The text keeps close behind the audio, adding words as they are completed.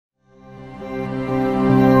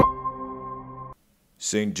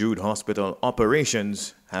St. Jude Hospital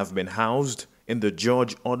operations have been housed in the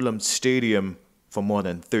George Odlum Stadium for more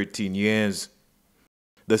than 13 years.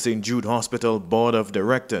 The St. Jude Hospital Board of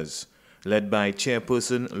Directors, led by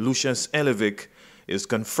Chairperson Lucia, is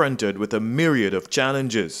confronted with a myriad of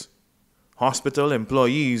challenges. Hospital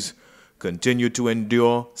employees continue to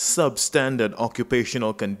endure substandard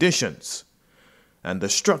occupational conditions, and the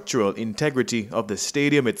structural integrity of the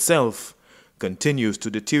stadium itself continues to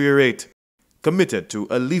deteriorate. Committed to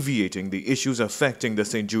alleviating the issues affecting the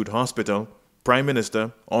St. Jude Hospital, Prime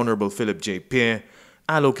Minister Hon. Philip J. Pierre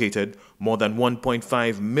allocated more than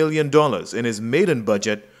 $1.5 million in his maiden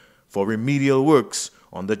budget for remedial works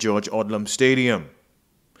on the George Odlum Stadium.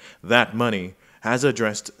 That money has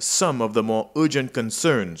addressed some of the more urgent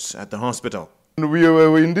concerns at the hospital. We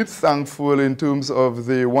were indeed thankful in terms of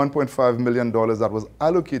the $1.5 million that was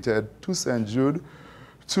allocated to St. Jude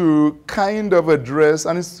to kind of address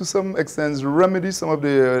and to some extent remedy some of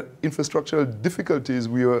the infrastructural difficulties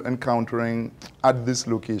we were encountering at this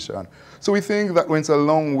location. So we think that went a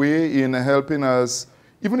long way in helping us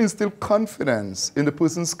even instill confidence in the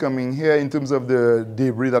persons coming here in terms of the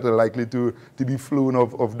debris that are likely to be flown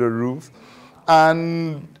off the roof.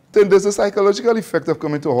 And then there's a psychological effect of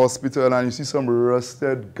coming to a hospital and you see some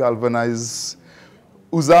rusted, galvanized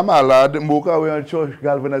so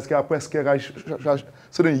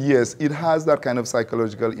then yes, it has that kind of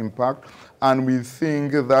psychological impact, and we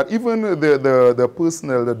think that even the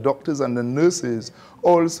personnel, the doctors and the nurses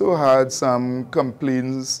also had some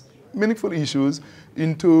complaints, meaningful issues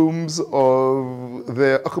in terms of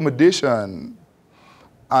their accommodation.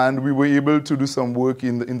 And we were able to do some work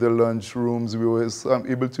in the lunch rooms. We were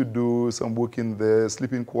able to do some work in the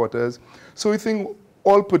sleeping quarters. So we think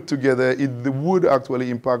all put together, it would actually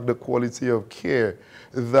impact the quality of care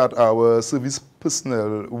that our service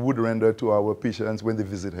personnel would render to our patients when they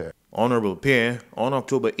visit here. Hon. Pierre, on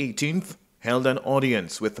October 18th, held an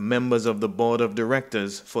audience with members of the Board of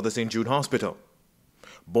Directors for the St. Jude Hospital.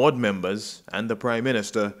 Board members and the Prime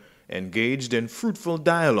Minister engaged in fruitful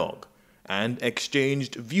dialogue and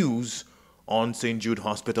exchanged views on St. Jude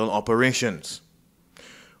Hospital operations.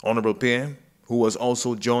 Hon. Pierre, who was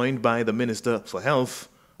also joined by the Minister for Health,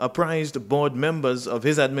 apprised board members of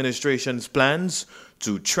his administration's plans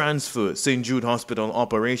to transfer St. Jude Hospital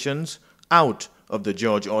operations out of the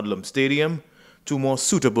George Odlum Stadium to more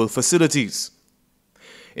suitable facilities.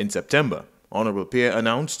 In September, Hon. Pierre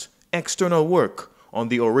announced external work on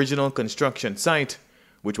the original construction site,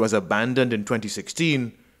 which was abandoned in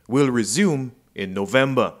 2016, will resume in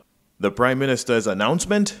November. The Prime Minister's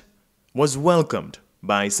announcement was welcomed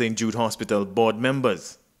by St. Jude Hospital board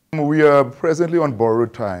members. We are presently on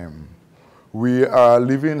borrowed time. We are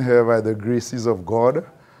living here by the graces of God,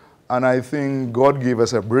 and I think God gave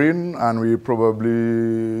us a brain and we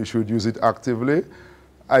probably should use it actively.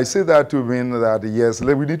 I say that to mean that yes,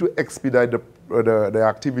 we need to expedite the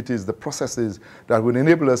activities, the processes that would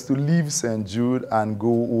enable us to leave St. Jude and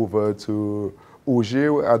go over to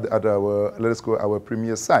Auger at our, let us go, our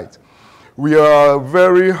premier site. We are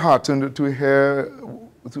very heartened to hear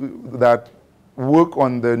that work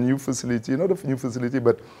on the new facility, not a new facility,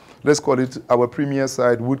 but let's call it our premier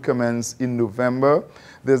site, would commence in November.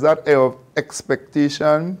 There's that air of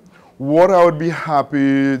expectation. What I would be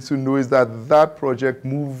happy to know is that that project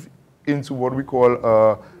move into what we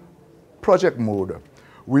call project mode,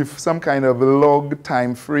 with some kind of log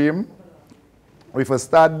time frame, with a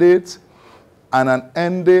start date and an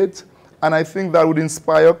end date. And I think that would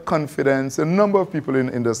inspire confidence in a number of people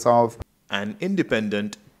in the South. An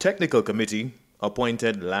independent technical committee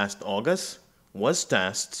appointed last August was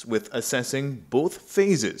tasked with assessing both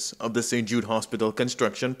phases of the St. Jude Hospital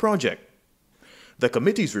construction project. The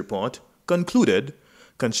committee's report concluded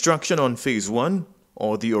construction on Phase 1,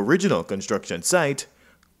 or the original construction site,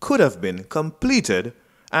 could have been completed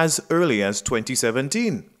as early as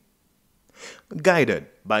 2017. Guided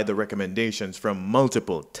by the recommendations from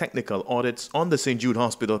multiple technical audits on the St. Jude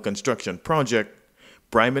Hospital construction project,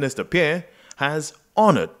 Prime Minister Pierre has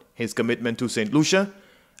honored his commitment to St. Lucia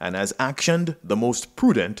and has actioned the most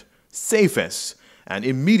prudent, safest, and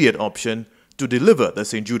immediate option to deliver the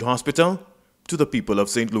St. Jude Hospital to the people of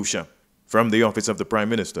St. Lucia. From the Office of the Prime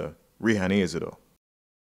Minister, Rihanna Isidore.